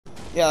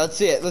Yeah, let's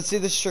see it. Let's see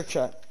this trick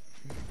shot.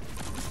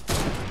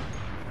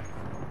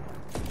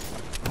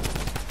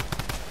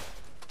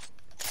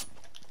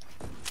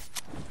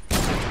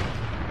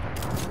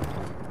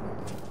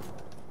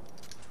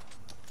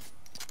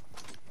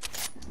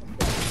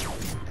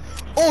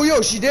 Oh,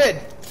 yo, she did.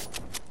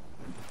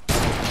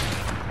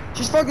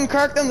 She's fucking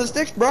cracked on the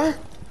sticks, bro.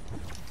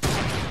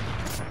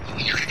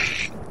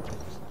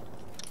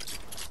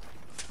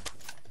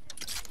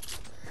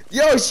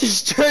 Yo, she's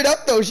straight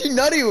up though. She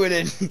nutty with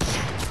it.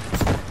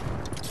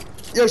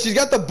 Yo, she's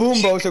got the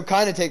boom bow, so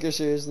kind of take her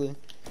seriously.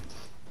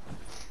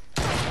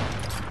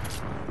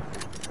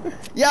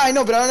 Yeah, I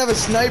know, but I don't have a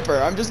sniper.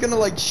 I'm just gonna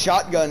like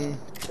shotgun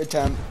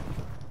attempt.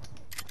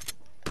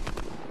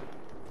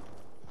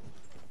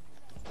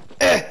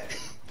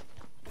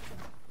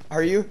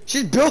 Are you?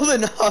 She's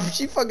building up.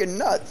 She fucking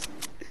nuts.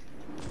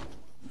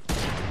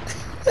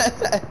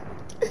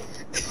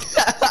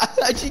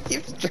 She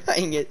keeps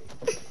trying it.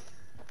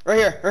 Right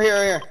here, right here,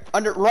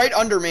 right here. Right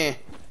under me.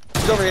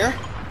 She's over here.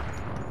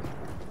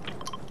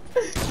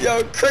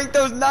 Yo, crank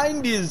those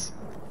 90s.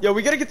 Yo,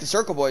 we gotta get the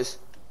circle, boys.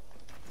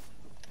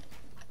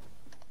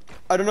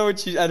 I don't know what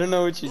she's got.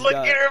 Look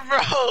at her,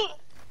 bro.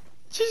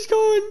 She's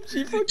going.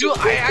 She fucking. Dude,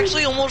 I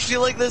actually almost feel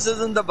like this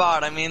isn't the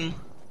bot. I mean.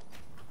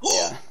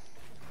 Yeah.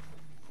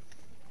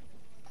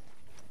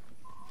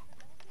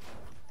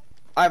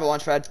 I have a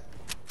launch pad.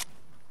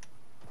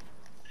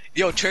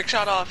 Yo, trick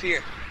shot off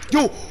here.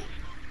 Yo!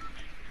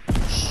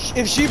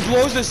 If she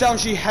blows this down,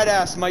 she head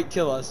ass might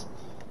kill us.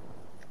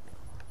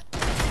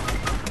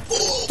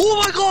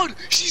 Oh my god!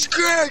 She's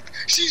cracked!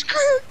 She's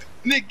cracked!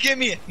 Nick, give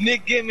me it!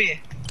 Nick, give me it!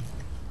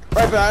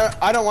 Right, but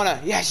I don't wanna.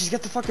 Yeah, she's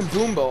got the fucking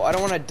boom bow. I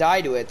don't wanna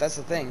die to it. That's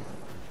the thing.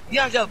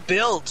 Yeah, I got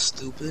build,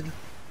 stupid.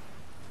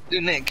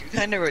 Dude, Nick, you're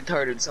kinda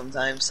retarded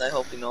sometimes. I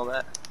hope you know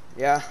that.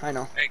 Yeah, I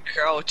know. Hey,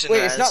 crouch and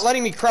wait, it's not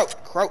letting me crouch.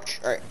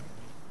 Alright.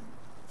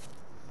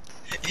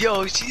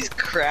 Yo, she's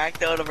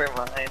cracked out of her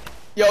mind.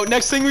 Yo,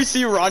 next thing we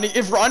see Ronnie,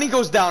 if Ronnie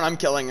goes down, I'm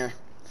killing her.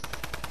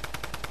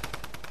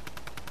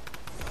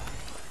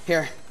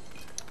 Here.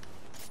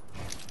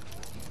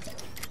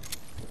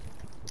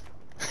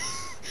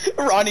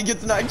 Ronnie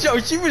gets knocked. Yo,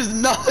 she was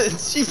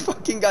nuts. She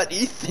fucking got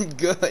Ethan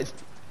good.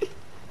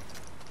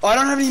 Oh, I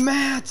don't have any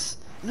mats.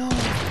 No.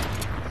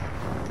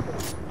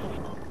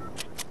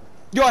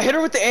 Yo, I hit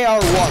her with the AR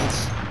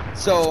once.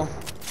 So.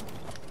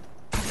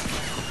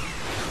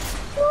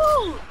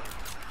 Woo!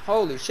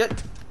 Holy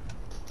shit.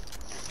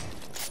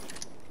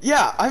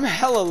 Yeah, I'm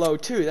hella low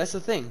too. That's the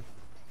thing.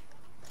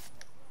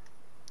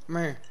 Come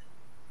here.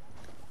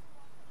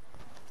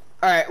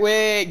 Alright,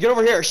 wait. Get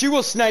over here. She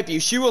will snipe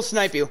you. She will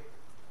snipe you.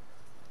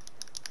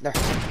 There.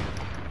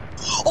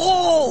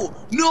 Oh!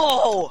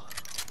 No!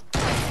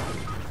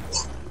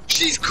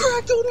 She's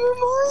cracked out of her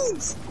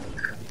minds!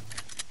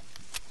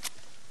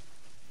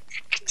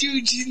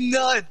 Dude, she's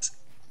nuts!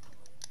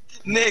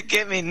 Nick,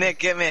 get me, Nick,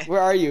 get me.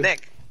 Where are you?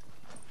 Nick.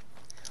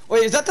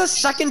 Wait, is that the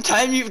second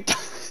time you've...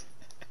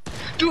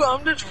 Dude,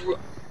 I'm just...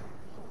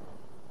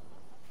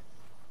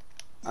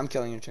 I'm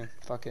killing you too.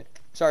 Fuck it.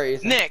 Sorry,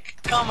 Ethan. Nick,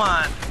 come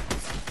on.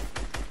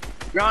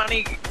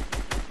 Ronnie...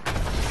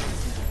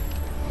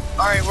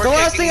 Alright, we're the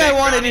last thing I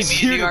wanted Ronnie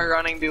is you to our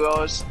running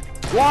duos.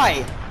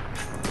 Why?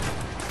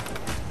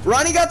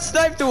 Ronnie got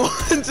sniped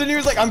once and he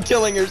was like, I'm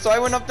killing her, so I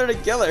went up there to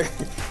kill her.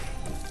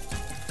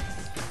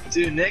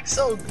 Dude, Nick's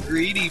so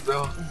greedy,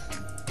 bro.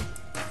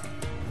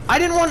 I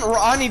didn't want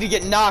Ronnie to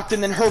get knocked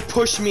and then her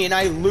push me and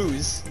I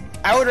lose.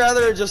 I would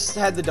rather have just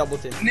had the double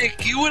team.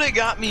 Nick, you would have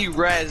got me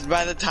rezzed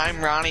by the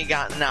time Ronnie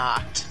got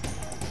knocked.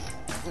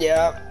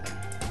 Yeah.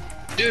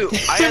 Dude,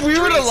 I had we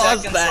 3 would have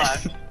lost seconds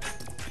that. left.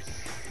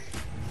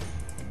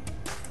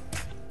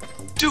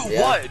 Dude,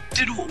 Yeah. what?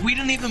 Dude, we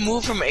didn't even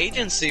move from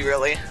agency,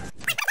 really.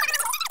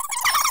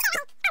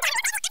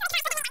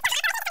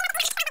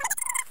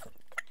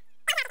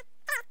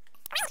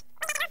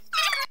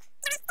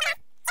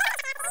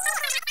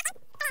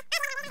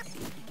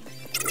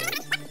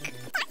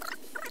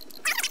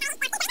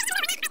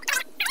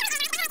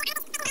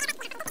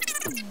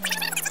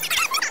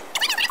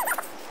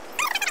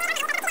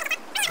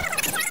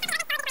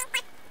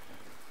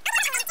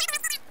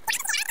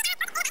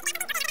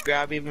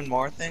 Grab even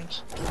more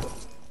things.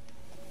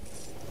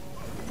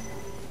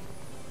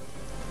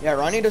 Yeah,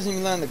 Ronnie doesn't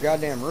even land on the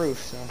goddamn roof,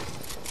 so.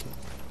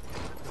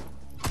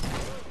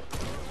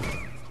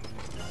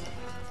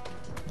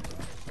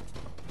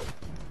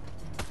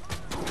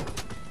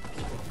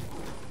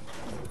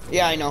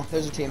 Yeah, I know.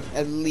 There's a team,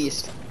 at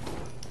least.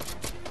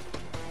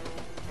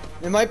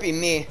 It might be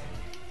me.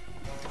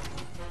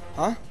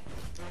 Huh?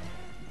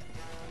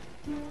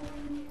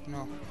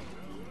 No.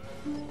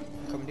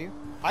 Coming to you?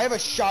 I have a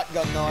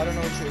shotgun though. I don't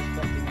know what you're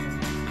expecting.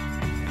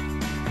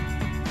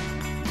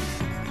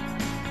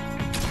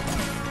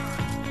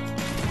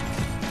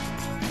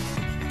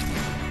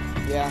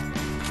 Yeah.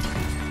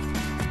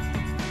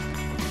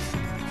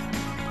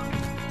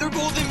 They're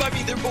both in by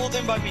me. They're both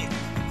in by me.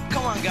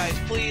 Come on, guys,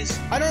 please.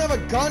 I don't have a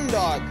gun,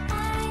 dog.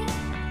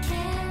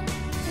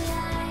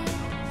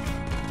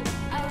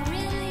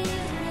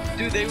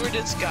 Dude, they were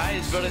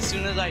disguised, but as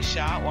soon as I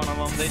shot one of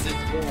them, they just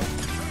boom.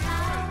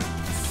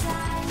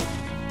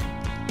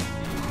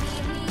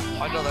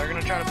 Oh no, they're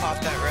gonna try to pop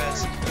that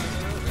rest.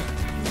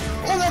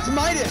 Oh, that's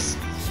Midas!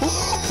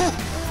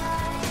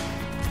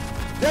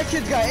 That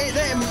kid's got eight.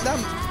 That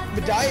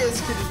Medalla's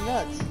kid is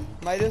nuts.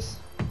 Midas.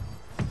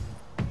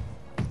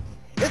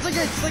 It's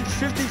like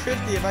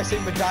 50-50 if I say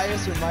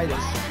Medalla's or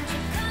Midas.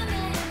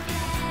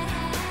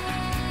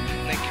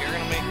 Nick, you're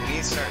gonna make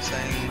me start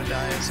saying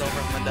Medalla's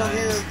over Come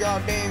Medalla's. here,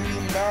 goddamn you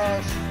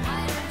Medalla's.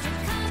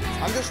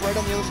 I'm just right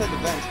on the other side of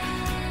the bench.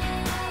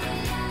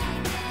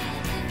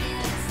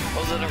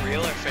 Was it a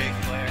real or fake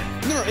player?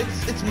 No,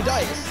 it's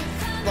Medalla's.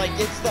 Like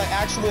it's the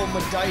actual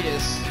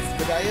Medaitis.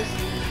 Medaitis?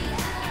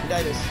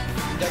 Medaitis.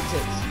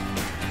 Medectits.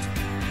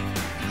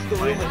 It's the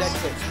real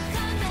Medectits.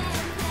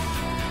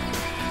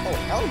 Oh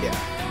hell yeah.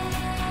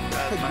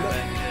 That's my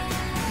bad kid.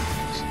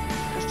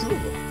 There's two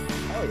of them.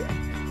 Hell yeah.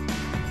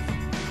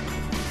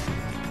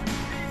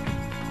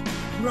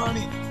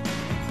 Ronnie.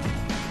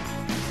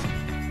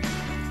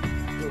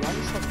 Dude,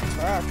 Ronnie's fucking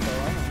crack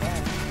though, I know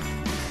that.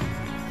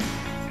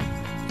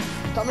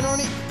 Coming,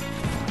 Ronnie!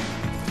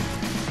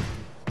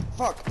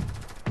 Fuck.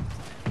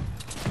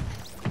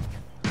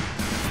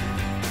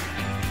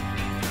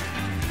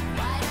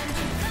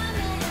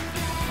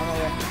 On my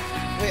way.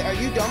 Wait, are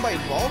you done by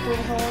vault? Where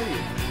the hell are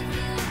you?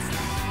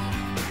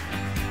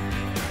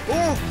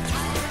 Oh!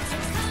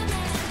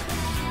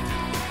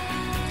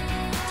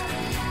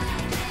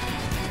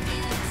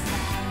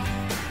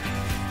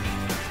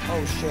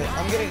 Oh shit,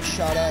 I'm getting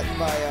shot at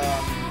by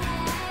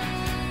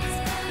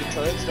the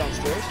turrets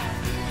downstairs.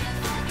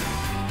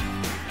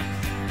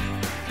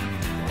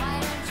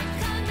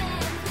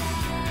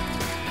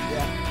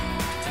 Yeah.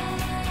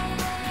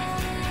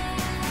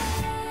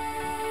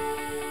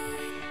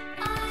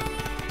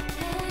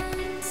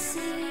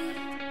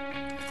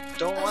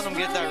 Don't let him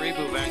get that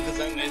reboot van, because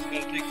then it's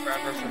gonna take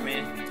forever for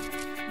me.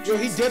 Yo,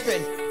 he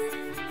dipping.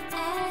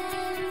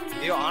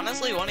 Yo,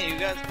 honestly, one of you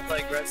guys could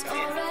like res me.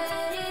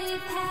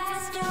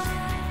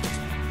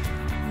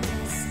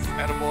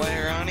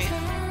 Attaboy, Ronnie.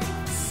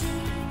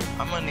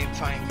 I'm gonna need to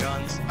find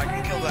guns. I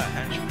can kill that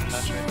henchman,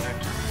 that's right there.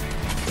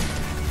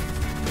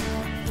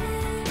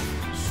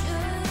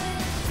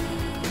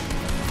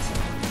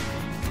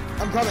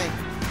 I'm coming.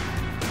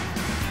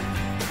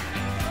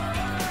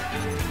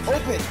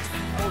 Open.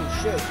 Holy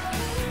shit.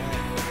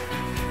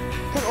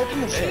 Can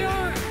open the shit.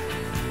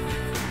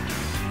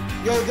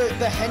 Yo,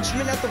 the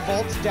henchmen at the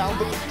vault's down,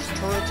 but the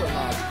turrets are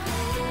not.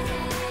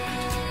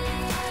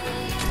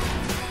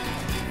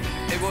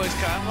 Hey boys,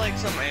 can I have like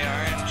some AR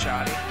and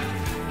shoddy?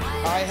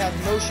 I have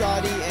no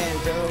shoddy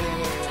and barely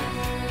any ammo.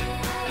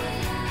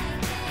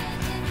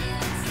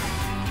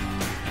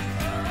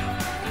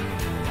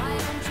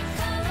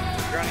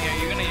 Ronnie, are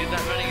you gonna use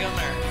that minigun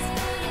or?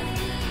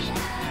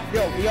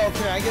 Yo,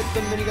 can I get the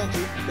minigun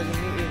too? Because we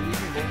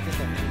can both get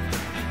that too.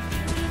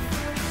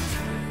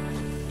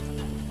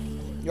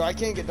 Yo, I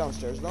can't get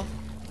downstairs though.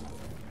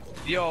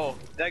 Yo,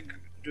 that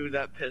dude,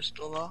 that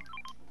pistol though.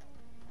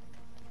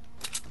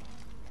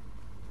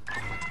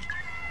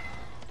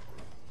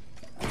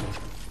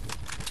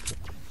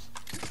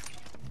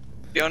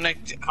 Yo,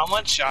 Nick, how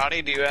much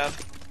shoddy do you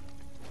have?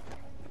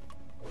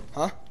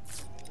 Huh?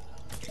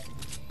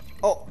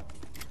 Oh.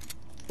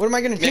 What am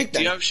I gonna take Nick,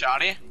 then? do you have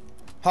shoddy?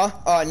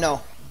 Huh?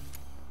 No.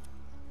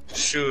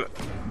 Shoot.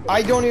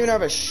 I don't even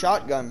have a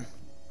shotgun.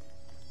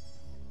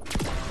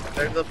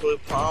 There's the blue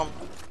palm.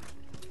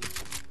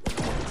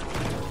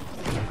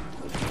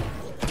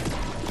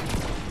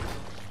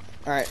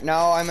 Alright,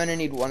 now I'm gonna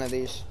need one of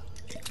these.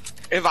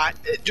 If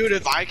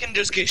I can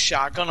just get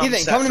shotgun, I'm Ethan,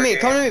 set come to for me, game.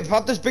 come to me.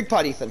 Pop this big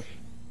pot, Ethan.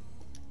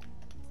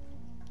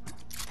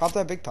 Pop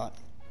that big pot.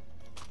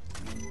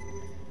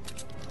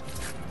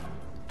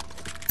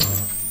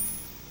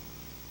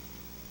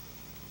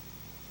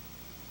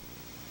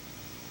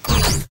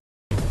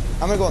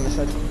 I'm gonna go on this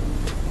side.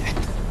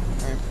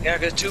 Yeah,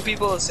 because two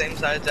people the same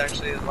size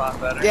actually is a lot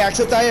better. Yeah,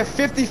 except I have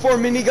 54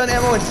 minigun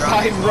ammo and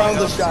 5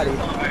 rounds of shoddy.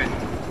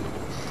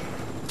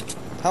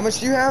 How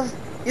much do you have,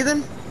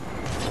 Ethan?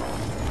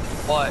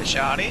 What,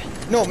 shoddy?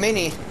 No,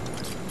 mini.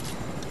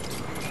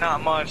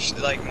 Not much,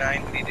 like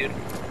 90, dude.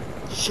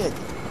 Shit.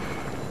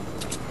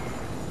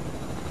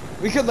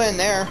 We could land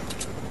there.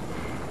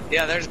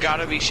 Yeah, there's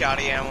gotta be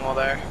shoddy ammo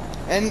there.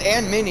 And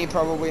mini,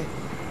 probably.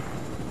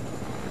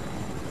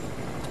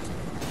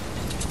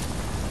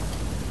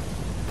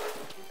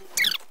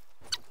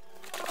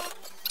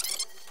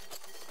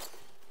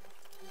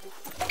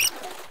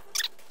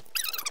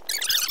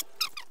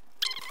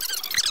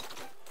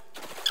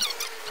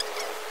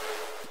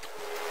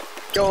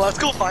 Yo, let's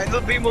go find the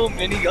people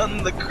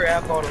minigun the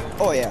crap out of them.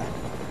 Oh, yeah.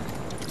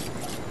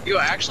 Yo,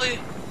 actually,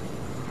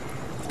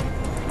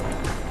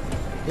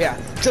 Yeah.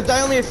 Except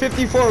I only have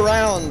 54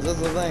 rounds, that's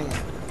the thing.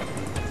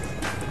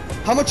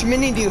 How much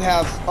mini do you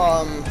have,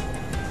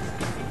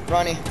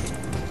 Ronnie?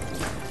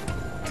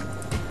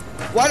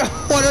 Why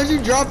don't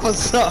you drop us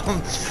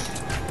some?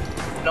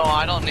 no,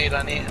 I don't need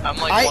any. I'm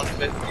like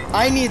 150.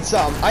 I need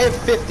some. I have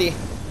 50.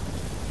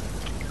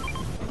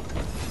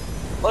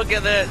 Look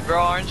at this, bro.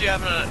 Aren't you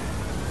having a...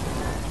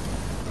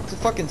 It's a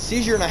fucking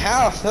seizure and a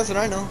half. That's what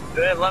I know.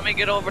 Good, let me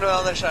get over to the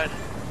other side.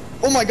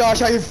 Oh my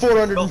gosh, I have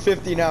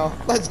 450 now.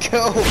 Let's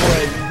go,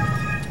 boy.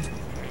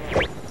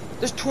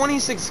 There's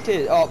 26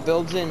 kids. Oh,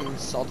 builds in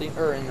salty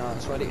or in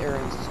sweaty or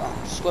in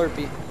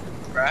slurpy.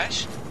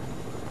 Crash?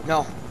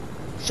 No.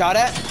 Shot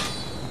at?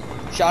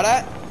 Shot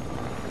at?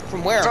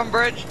 From where? From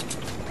bridge.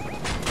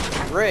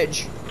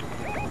 Bridge.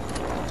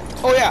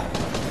 Oh yeah.